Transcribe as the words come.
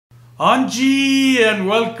Hanji and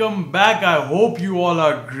welcome back. I hope you all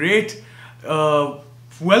are great.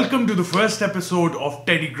 Welcome to the first episode of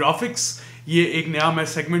TeddyGraphics. ये एक नया मैं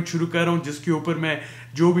segment शुरू कर रहा हूँ जिसके ऊपर मैं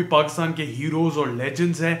जो भी पाकिस्तान के हीरोज़ और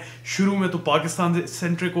लेजेंड्स हैं, शुरू में तो पाकिस्तान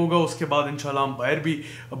सेंट्रिक होगा, उसके बाद इंशाल्लाह हम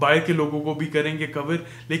बाहर के लोगों को भी करेंगे कवर।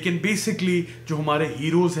 लेकिन बेसिकली जो हमारे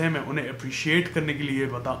हीरोज़ हैं मैं उन्हें अप्रिशिएट करने के लिए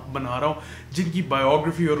बना रहा हूँ, जिनकी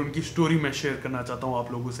बायोग्राफी और उनकी स्टोरी मैं शेयर करना चाहता हूँ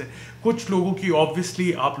आप लोगों से। कुछ लोगों की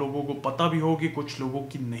ऑब्वियसली आप लोगों को पता भी होगी, कुछ लोगों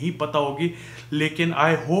की नहीं पता होगी, लेकिन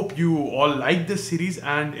I hope you all like this series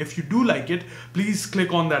and if you do like it please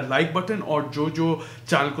click on that like button. और जो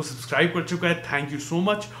चैनल को सब्सक्राइब कर चुका है, थैंक यू सो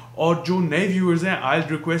मच। और जो नए व्यूअर्स हैं, I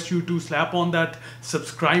request you to slap on that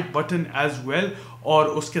subscribe button as well. और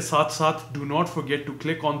उसके साथ साथ do not forget to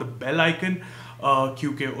click on the bell icon,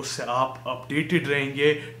 क्योंकि उससे आप अपडेटेड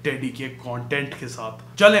रहेंगे टेडी के कंटेंट के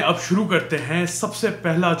साथ। चलें अब शुरू करते हैं। सबसे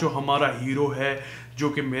पहला जो हमारा हीरो है, जो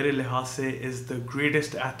कि मेरे लिहाज से is the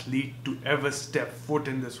greatest athlete to ever step foot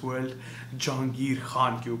in this world, Jahangir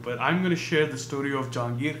Khan के ऊपर। I am gonna share the story of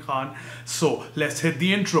Jahangir Khan, so let's hit the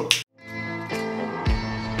intro.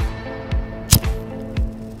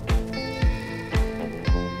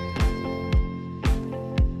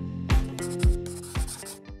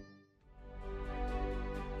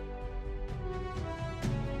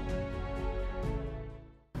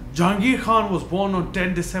 Jahangir Khan was born on 10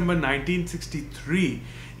 December 1963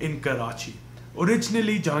 in Karachi.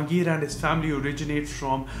 Originally, Jahangir and his family originate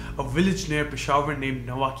from a village near Peshawar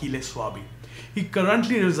named Nawakil Swabi. He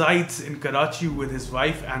currently resides in Karachi with his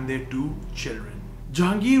wife and their 2 children.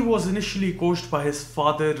 Jahangir was initially coached by his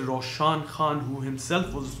father Roshan Khan, who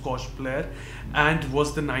himself was a squash player and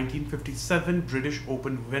was the 1957 British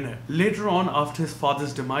Open winner. Later on, after his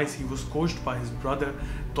father's demise, he was coached by his brother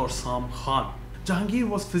Torsam Khan. Jahangir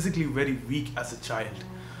was physically very weak as a child.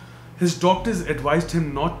 His doctors advised him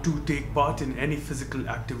not to take part in any physical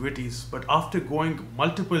activities, but after going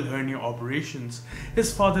multiple hernia operations,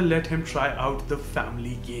 his father let him try out the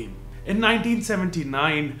family game. In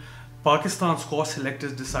 1979, Pakistan squash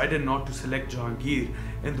selectors decided not to select Jahangir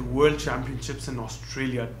in the World Championships in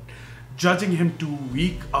Australia, judging him too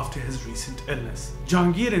weak after his recent illness.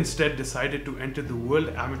 Jahangir instead decided to enter the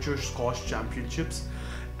World Amateur Squash Championships,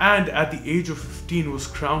 and at the age of 15 was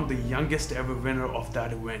crowned the youngest ever winner of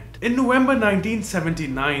that event. In November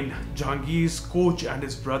 1979, Jahangir's coach and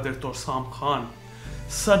his brother Torsam Khan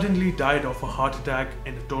suddenly died of a heart attack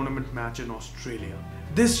in a tournament match in Australia.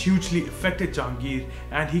 This hugely affected Jahangir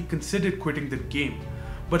and he considered quitting the game,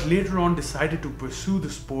 but later on decided to pursue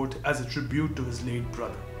the sport as a tribute to his late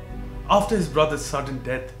brother. After his brother's sudden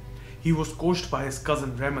death, he was coached by his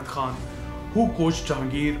cousin Rahmat Khan, who coached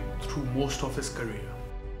Jahangir through most of his career.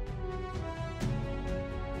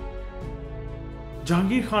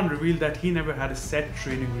 Jahangir Khan revealed that he never had a set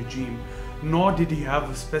training regime, nor did he have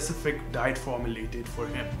a specific diet formulated for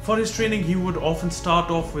him. For his training, he would often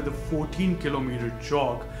start off with a 14-kilometer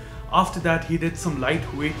jog. After that, he did some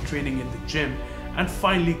lightweight training in the gym and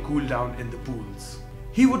finally cooled down in the pools.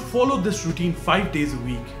 He would follow this routine 5 days a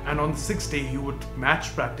week, and on the 6th day, he would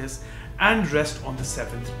match practice and rest on the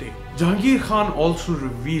 7th day. Jahangir Khan also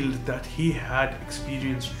revealed that he had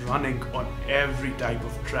experienced running on every type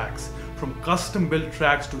of tracks, from custom-built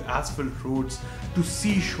tracks to asphalt roads to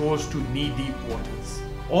seashores to knee-deep waters.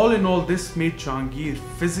 All in all, this made Jahangir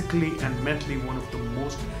physically and mentally one of the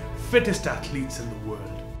most fittest athletes in the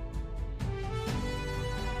world.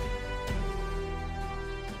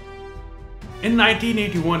 In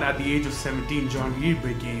 1981, at the age of 17, Jahangir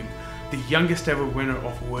became the youngest ever winner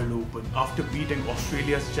of World Open after beating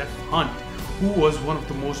Australia's Jeff Hunt, who was one of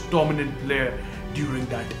the most dominant players during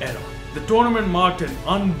that era. The tournament marked an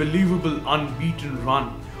unbelievable unbeaten run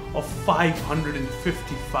of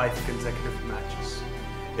 555 consecutive matches.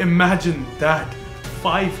 Imagine that,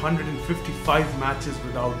 555 matches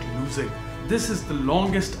without losing. This is the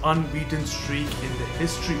longest unbeaten streak in the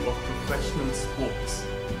history of professional sports.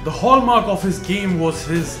 The hallmark of his game was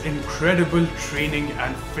his incredible training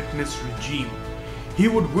and fitness regime. He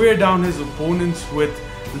would wear down his opponents with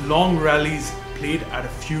long rallies played at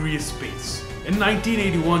a furious pace. In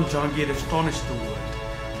 1981, Jahangir astonished the world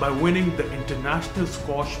by winning the International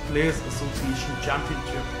Squash Players Association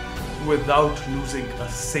Championship without losing a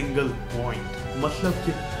single point. मतलब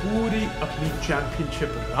कि पूरी अपनी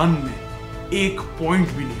championship run में एक point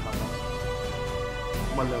भी नहीं हारा।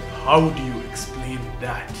 मतलब, how do you explain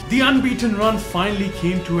that? The unbeaten run finally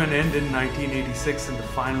came to an end in 1986 in the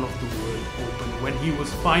final of the World Open, when he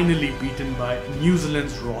was finally beaten by New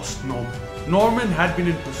Zealand's Ross Norman. Norman had been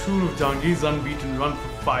in pursuit of Jahangir's unbeaten run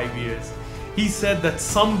for 5 years. He said that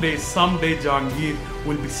someday Jahangir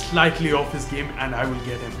will be slightly off his game and I will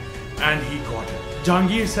get him. and he got it.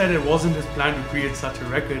 Jahangir said it wasn't his plan to create such a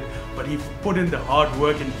record, but he put in the hard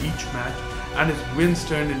work in each match, and his wins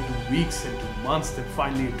turned into weeks, into months, then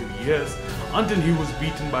finally into years, until he was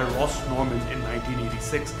beaten by Ross Norman in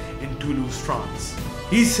 1986 in Toulouse, France.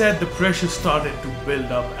 He said the pressure started to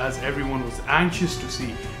build up as everyone was anxious to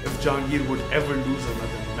see if Jahangir would ever lose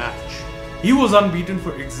another match. He was unbeaten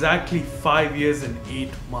for exactly 5 years and 8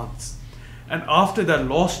 months. And after that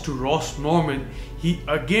loss to Ross Norman, he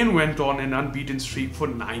again went on an unbeaten streak for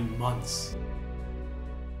 9 months.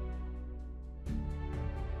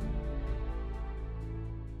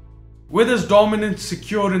 With his dominance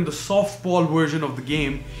secure in the softball version of the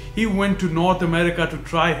game, he went to North America to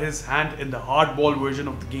try his hand in the hardball version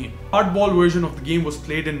of the game. Hardball version of the game was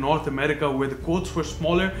played in North America where the courts were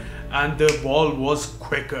smaller and the ball was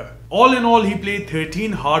quicker. All in all, he played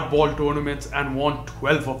 13 hardball tournaments and won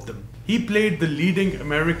 12 of them. He played the leading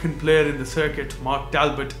American player in the circuit, Mark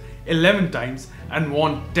Talbot, 11 times and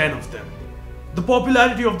won 10 of them. The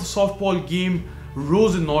popularity of the softball game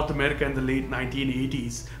rose in North America in the late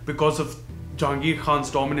 1980s because of Jahangir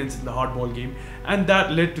Khan's dominance in the hardball game, and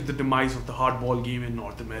that led to the demise of the hardball game in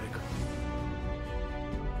North America.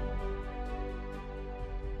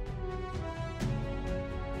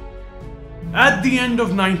 At the end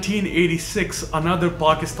of 1986, another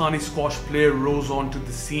Pakistani squash player rose onto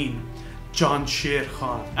the scene, Jahangir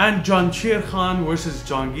Khan. And Jahangir Khan versus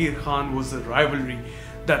Jahangir Khan was a rivalry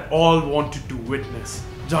that all wanted to witness.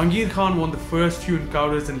 Jahangir Khan won the first few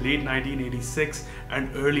encounters in late 1986 and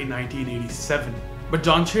early 1987. But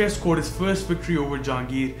Jahangir scored his first victory over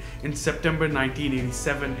Jahangir in September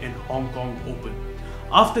 1987 in Hong Kong Open.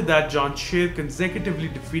 After that, Jahangir consecutively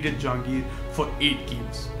defeated Jahangir for 8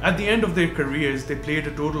 games. At the end of their careers, they played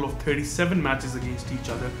a total of 37 matches against each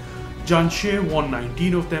other. Jahangir won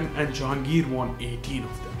 19 of them and Jahangir won 18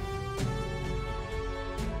 of them.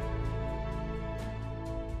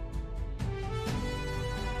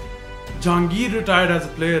 Jahangir retired as a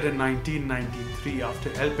player in 1993 after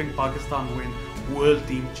helping Pakistan win World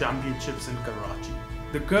Team Championships in Karachi.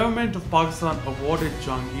 The government of Pakistan awarded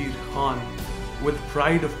Jahangir Khan with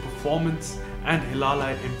Pride of Performance and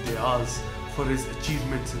Hilal-e-Imtiaz for his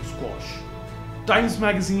achievements in squash. Times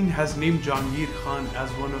magazine has named Jahangir Khan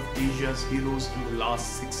as one of Asia's heroes in the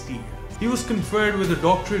last 60 years. He was conferred with a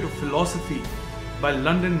doctorate of philosophy by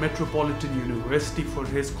London Metropolitan University for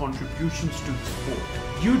his contributions to the sport.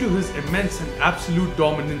 Due to his immense and absolute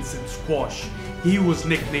dominance in squash, he was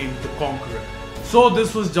nicknamed the Conqueror. So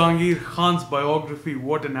this was Jahangir Khan's biography.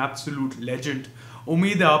 What an absolute legend.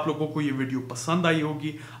 उम्मीद है आप लोगों को ये video पसंद आई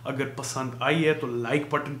होगी. अगर पसंद आई है तो लाइक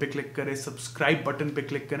बटन पे क्लिक करें, सब्सक्राइब बटन पे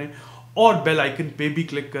क्लिक करें और बेल आइकन पे भी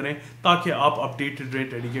क्लिक करें ताकि आप अपडेटेड रहें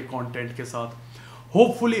टेडी के कंटेंट के साथ.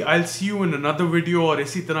 Hopefully I will see you in another video और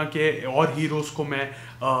इसी तरह के और हीरोज को मैं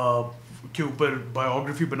के ऊपर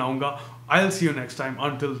बायोग्राफी बनाऊंगा. I will see you next time.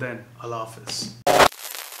 Until then, अल्लाह हाफिज़.